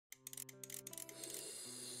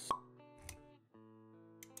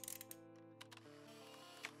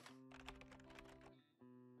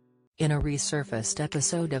In a resurfaced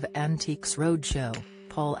episode of Antiques Roadshow,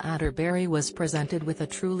 Paul Atterbury was presented with a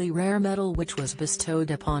truly rare medal which was bestowed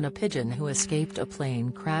upon a pigeon who escaped a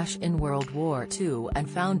plane crash in World War II and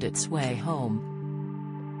found its way home.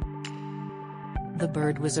 The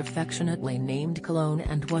bird was affectionately named Cologne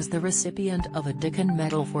and was the recipient of a Dickon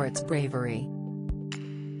Medal for its bravery.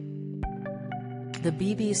 The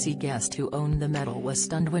BBC guest who owned the medal was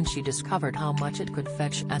stunned when she discovered how much it could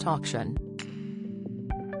fetch at auction.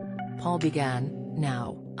 Paul began,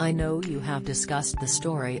 "Now, I know you have discussed the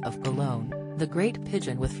story of Cologne, the great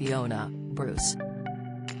pigeon with Fiona, Bruce.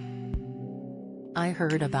 I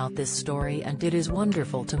heard about this story and it is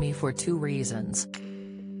wonderful to me for two reasons.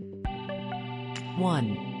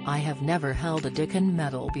 1. I have never held a Dickon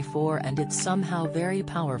Medal before and it's somehow very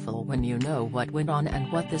powerful when you know what went on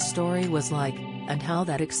and what the story was like, and how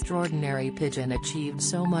that extraordinary pigeon achieved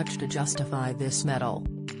so much to justify this medal.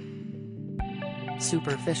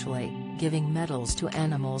 Superficially, giving medals to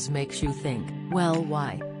animals makes you think, well,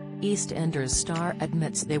 why? EastEnders star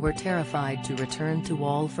admits they were terrified to return to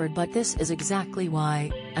Walford, but this is exactly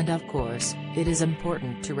why, and of course, it is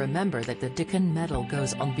important to remember that the Dickon Medal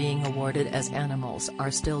goes on being awarded as animals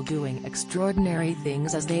are still doing extraordinary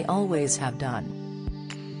things as they always have done.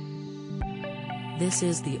 This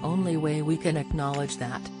is the only way we can acknowledge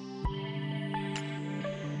that."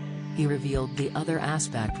 He revealed the other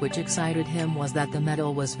aspect which excited him was that the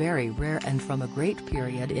medal was very rare and from a great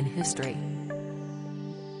period in history.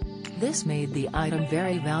 This made the item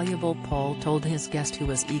very valuable, Paul told his guest, who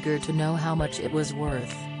was eager to know how much it was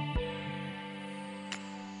worth.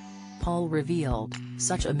 Paul revealed,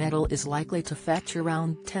 "Such a medal is likely to fetch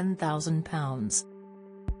around £10,000.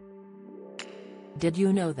 Did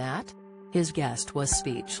you know that?" His guest was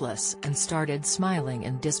speechless and started smiling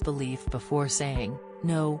in disbelief before saying,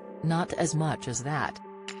 "No, not as much as that.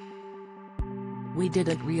 We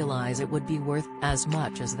didn't realize it would be worth as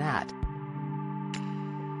much as that."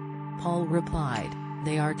 Paul replied,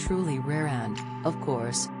 "They are truly rare and, of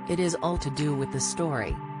course, it is all to do with the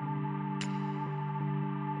story.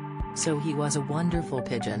 So he was a wonderful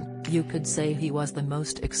pigeon, you could say he was the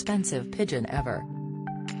most expensive pigeon ever."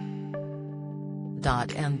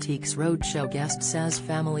 Antiques Roadshow guest says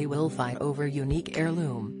family will fight over unique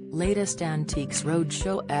heirloom. Latest Antiques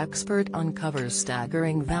Roadshow expert uncovers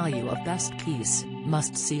staggering value of best piece.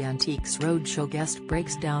 Must-see Antiques Roadshow guest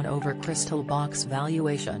breaks down over crystal box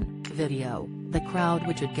valuation. Video. The crowd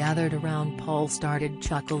which had gathered around Paul started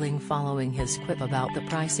chuckling following his quip about the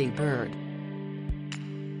pricey bird.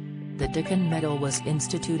 The Dickon Medal was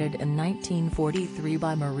instituted in 1943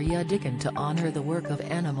 by Maria Dickon to honor the work of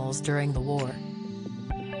animals during the war.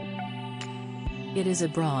 It is a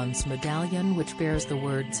bronze medallion which bears the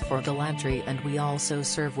words "for gallantry and we also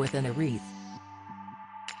serve" within a wreath.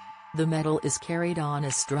 The medal is carried on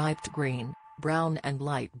a striped green, brown and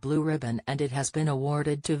light blue ribbon and it has been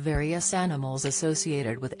awarded to various animals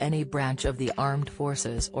associated with any branch of the armed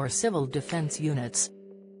forces or civil defense units.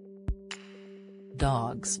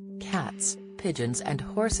 Dogs, cats, pigeons and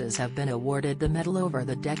horses have been awarded the medal over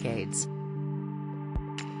the decades.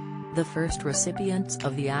 The first recipients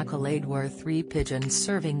of the accolade were 3 pigeons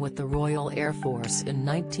serving with the Royal Air Force in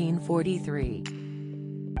 1943.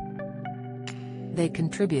 They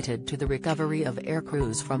contributed to the recovery of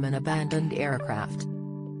aircrews from an abandoned aircraft.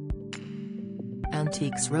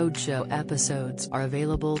 Antiques Roadshow episodes are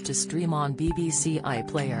available to stream on BBC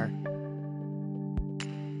iPlayer.